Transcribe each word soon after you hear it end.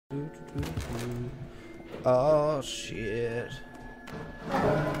Oh shit.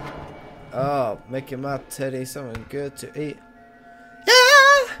 Oh, making my teddy something good to eat.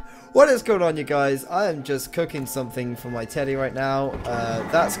 Yeah! What is going on, you guys? I am just cooking something for my teddy right now.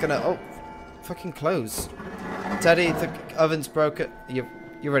 That's gonna... Oh, fucking close. Teddy, the oven's broken. You're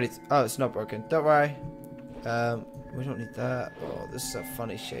ready. Oh, it's not broken. Don't worry. We don't need that. Oh, this is a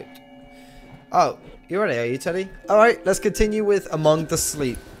funny shaped. Oh, you ready, are you, Teddy? Alright, let's continue with Among the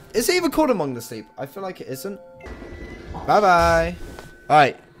Sleep. Is it even called Among the Sleep? I feel like it isn't. Bye-bye.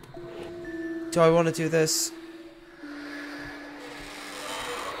 Alright. Do I want to do this?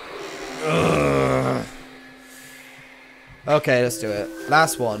 Ugh. Okay, let's do it.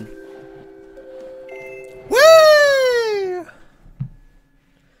 Last one. Woo!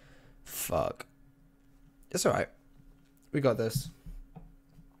 Fuck. It's alright. We got this.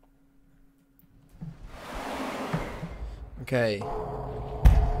 Okay.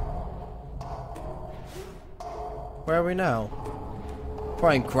 Where are we now?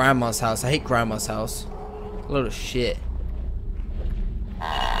 Probably in Grandma's house. I hate Grandma's house. A load of shit.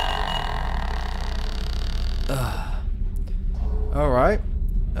 Alright.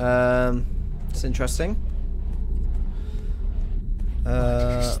 It's interesting. What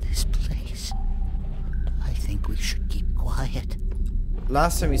is this place? I think we should keep quiet.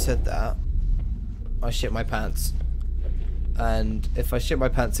 Last time you said that, I shit my pants. And if I shit my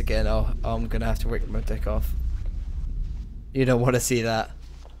pants again, I'm gonna have to rip my dick off. You don't want to see that.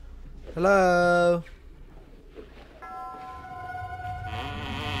 Hello?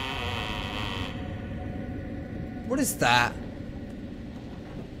 What is that?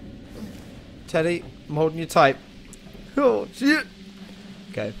 Teddy, I'm holding you tight. Oh, shit.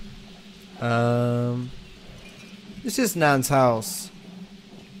 Okay. This is Nan's house.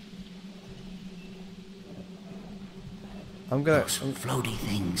 I'm gonna... Those floaty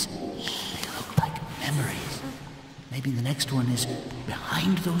things. They look like memories. Maybe the next one is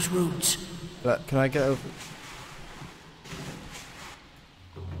behind those roots. Look, can I get over...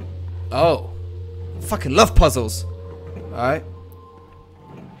 Oh. Fucking love puzzles. Alright.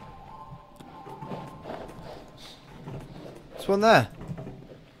 There's one there.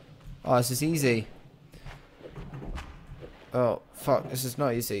 Oh, this is easy. Oh, fuck. This is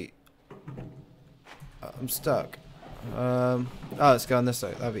not easy. I'm stuck. Oh, let's go on this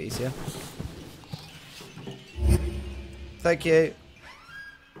side. That'll be easier. Thank you.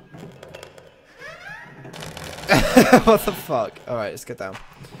 What the fuck? Alright, let's get down.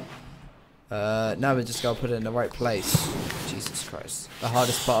 Now we just gotta put it in the right place. Jesus Christ. The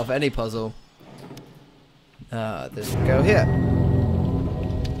hardest part of any puzzle. This will go here.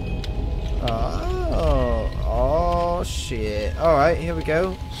 Oh shit. Alright, here we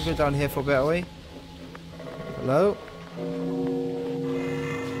go. We'll go down here for a bit, are we? Hello?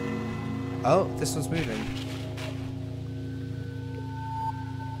 Oh, this one's moving.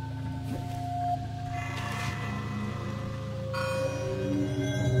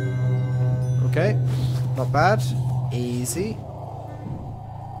 Okay, not bad. Easy.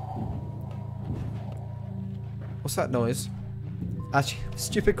 What's that noise? Actually,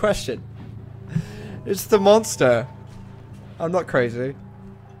 stupid question. It's the monster. I'm not crazy.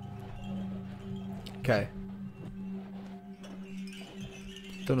 Okay.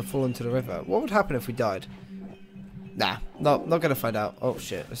 Don't want to fall into the river. What would happen if we died? Nah, not gonna find out. Oh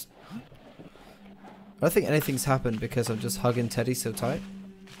shit. I don't think anything's happened because I'm just hugging Teddy so tight.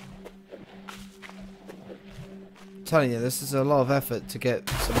 I'm telling you, this is a lot of effort to get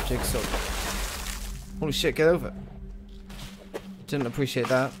some jigsaw. Holy shit, get over it. Didn't appreciate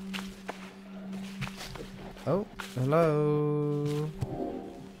that. Oh, hello.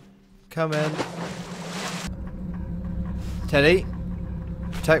 Come in. Teddy,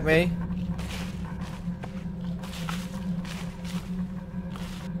 protect me.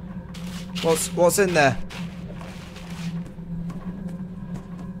 What's in there?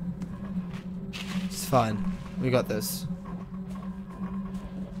 It's fine. We got this.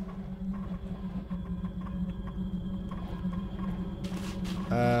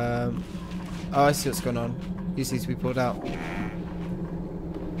 Oh, I see what's going on. These need to be pulled out.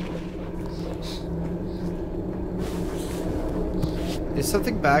 Is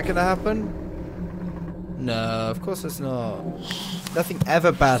something bad gonna happen? No, of course it's not. Nothing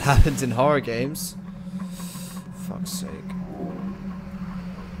ever bad happens in horror games. Fuck's sake.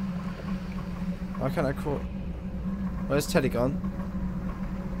 Why can't I crawl? Where's Teddy gone?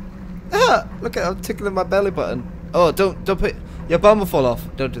 Ah! Look at, I'm tickling my belly button. Oh, don't put... Your bum will fall off.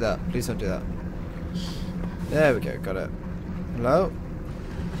 Don't do that. Please don't do that. There we go. Got it. Hello?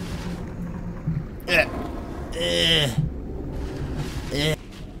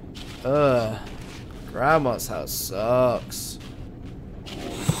 Ugh. Grandma's house sucks.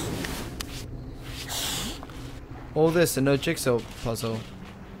 All this and no jigsaw puzzle.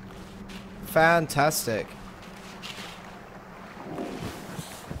 Fantastic.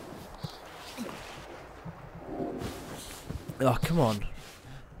 Oh, come on.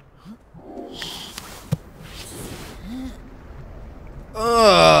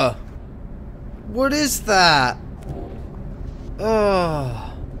 Ugh. What is that? Ugh.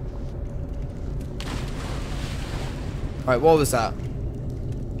 Alright, what was that?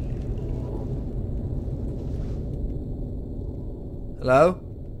 Hello?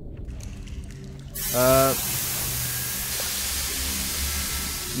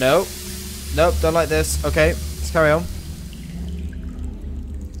 Nope. Nope, don't like this. Okay, let's carry on.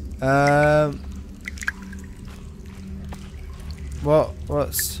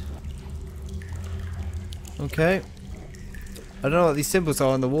 What's... Okay. I don't know what these symbols are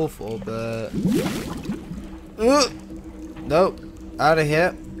on the wall for, but... Nope. Out of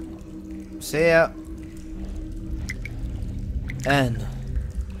here. See ya. N.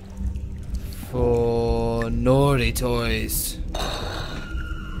 For naughty toys.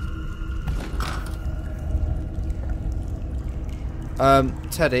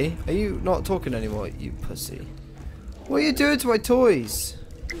 Teddy, are you not talking anymore, you pussy? What are you doing to my toys?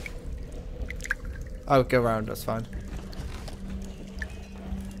 Oh, go around, that's fine.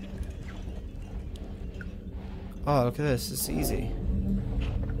 Oh, look at this, it's easy.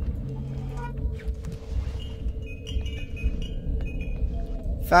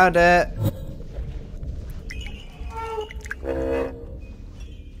 Found it!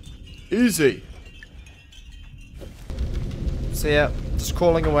 Easy! See ya, just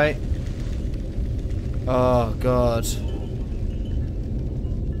crawling away. Oh, God.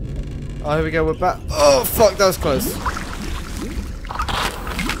 Oh, here we go, we're back. Oh, fuck, that was close.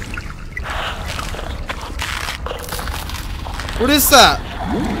 What is that?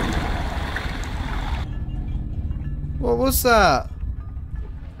 What was that?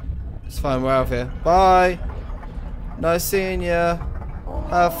 It's fine, we're out of here. Bye. Nice seeing ya.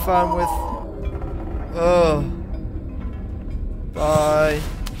 Have fun with... Oh. Bye.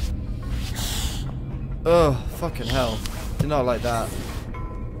 Oh, fucking hell. Did not like that.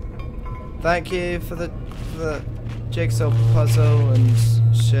 Thank you for the jigsaw puzzle and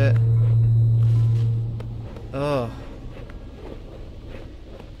shit. Oh.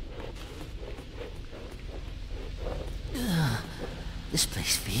 This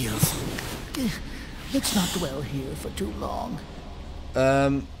place feels... Let's not dwell here for too long.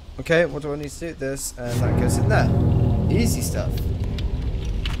 Okay, what do I need to do? This, and that goes in there. Easy stuff.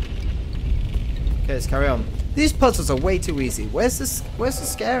 Okay, let's carry on. These puzzles are way too easy. Where's the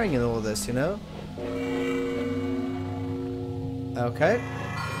scaring in all this, you know? Okay.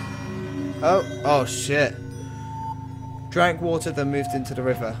 Oh shit. Drank water, then moved into the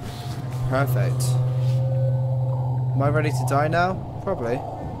river. Perfect. Am I ready to die now? Probably.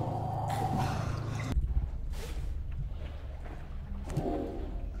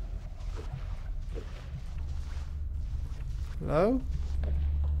 Hello?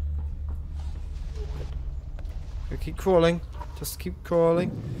 Keep crawling. Just keep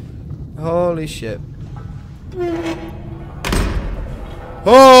crawling. Holy shit.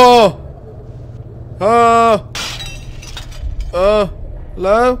 Oh! Oh!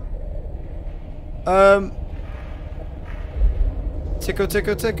 Hello? Tickle,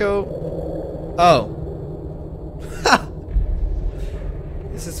 tickle, tickle. Oh.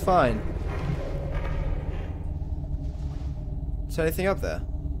 This is fine. Is there anything up there?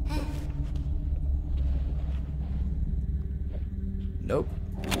 Nope.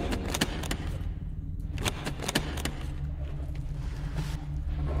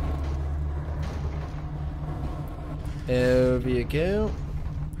 Over you go.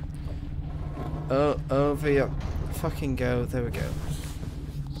 Oh, over you fucking go. There we go.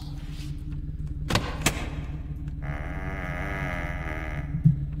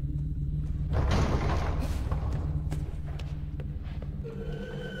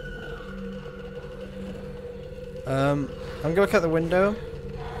 I'm gonna look out the window.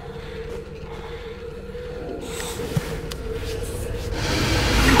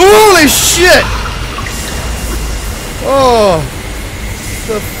 Holy shit! Oh,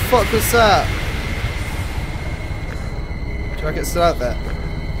 the fuck was that? Do you reckon it's still out there?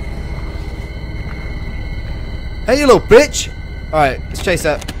 Hey, you little bitch! Alright, let's chase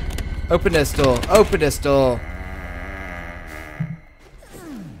that. Open this door. Open this door.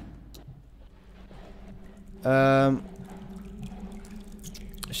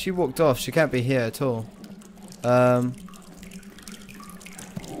 She walked off. She can't be here at all.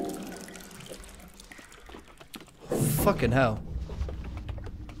 fucking hell.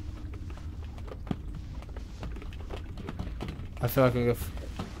 I feel like I'm gonna...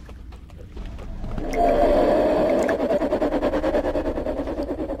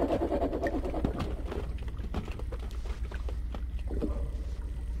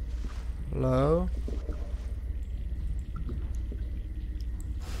 Hello?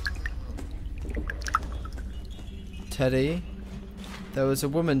 Teddy? There was a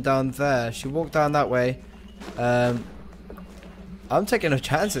woman down there. She walked down that way. I'm taking no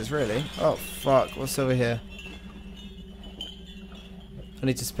chances, really. Oh, fuck. What's over here? I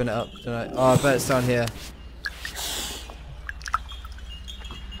need to spin it up, don't I? Oh, I bet it's down here.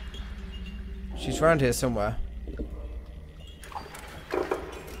 She's around here somewhere.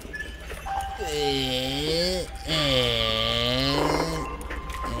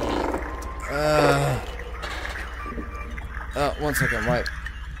 Oh, 1 second, wait.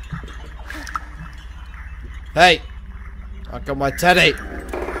 Hey! I got my teddy!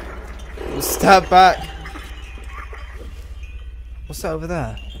 Stab back! What's that over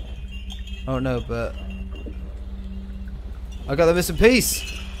there? Oh no, but... I got the missing piece!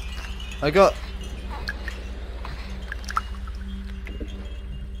 I got...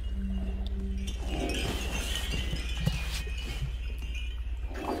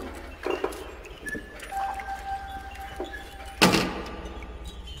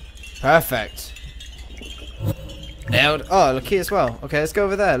 Perfect. Nailed. Oh, the key as well. Okay, let's go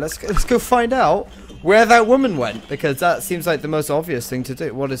over there. Let's go find out where that woman went, because that seems like the most obvious thing to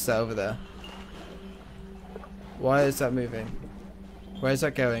do. What is that over there? Why is that moving? Where is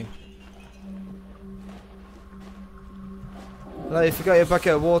that going? Like, if you got your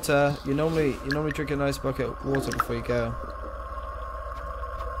bucket of water, you normally drink a nice bucket of water before you go.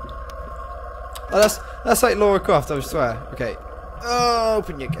 Oh, that's like Laura Croft, I swear. Okay. Oh,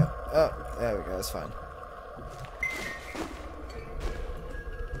 open your gate. Oh, there we go. That's fine.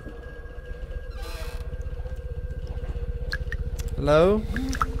 Hello?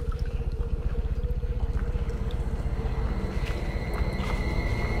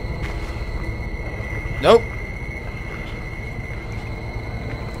 Nope.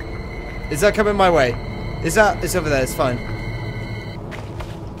 Is that coming my way? It's over there. It's fine.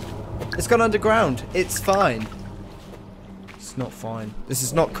 It's gone underground. It's fine. It's not fine. This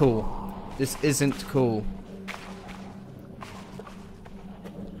is not cool. This isn't cool.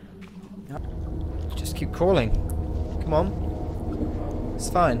 Just keep crawling. Come on. It's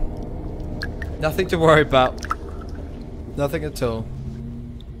fine. Nothing to worry about. Nothing at all.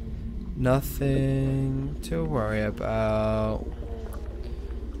 Nothing to worry about.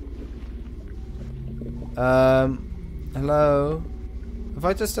 Hello? Have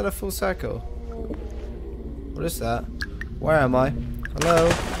I just done a full circle? What is that? Where am I? Hello?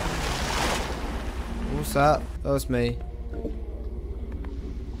 What's that? That was me.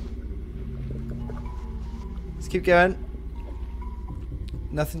 Let's keep going.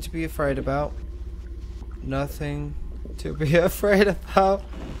 Nothing to be afraid about. Nothing to be afraid about.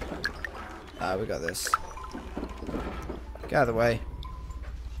 Ah, we got this. Get out of the way.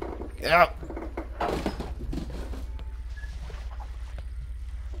 Get out!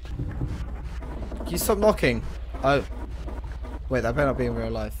 Can you stop knocking? Oh. Wait, that better not be in real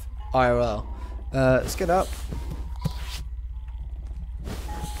life. IRL. Let's get up.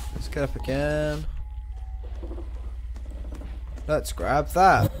 Let's get up again. Let's grab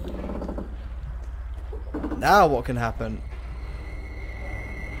that. Now what can happen?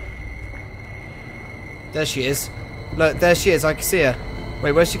 There she is. Look, there she is. I can see her.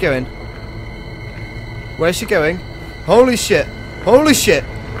 Wait, where's she going? Where's she going? Holy shit. Holy shit.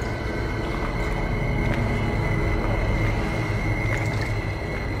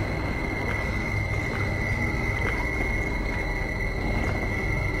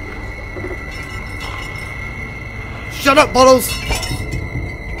 Shut up, bottles!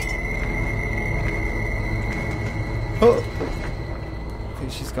 Oh. I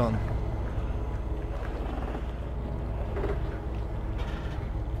think she's gone.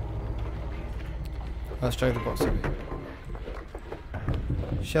 Let's drag the box over.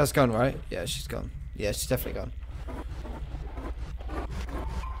 She has gone, right? Yeah, she's gone. Yeah, she's definitely gone.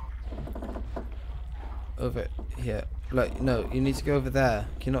 Over here. Look, no, you need to go over there.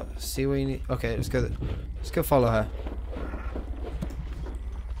 Can you not see where you need? Okay, let's go. Let's go follow her.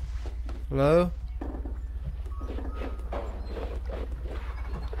 Hello?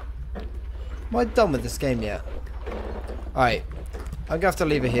 Am I done with this game yet? Alright. I'm gonna have to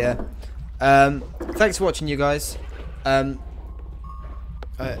leave it here. Thanks for watching, you guys. I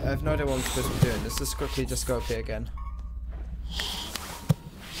have no idea what I'm supposed to be doing. Let's just quickly just go up here again.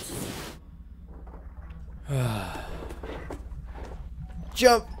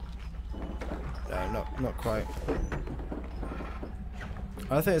 Jump! No, not quite. I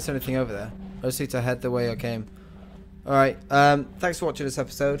don't think there's anything over there. I just need to head the way I came. Alright, thanks for watching this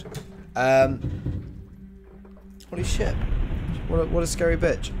episode. Holy shit. What a scary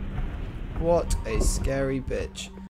bitch. What a scary bitch.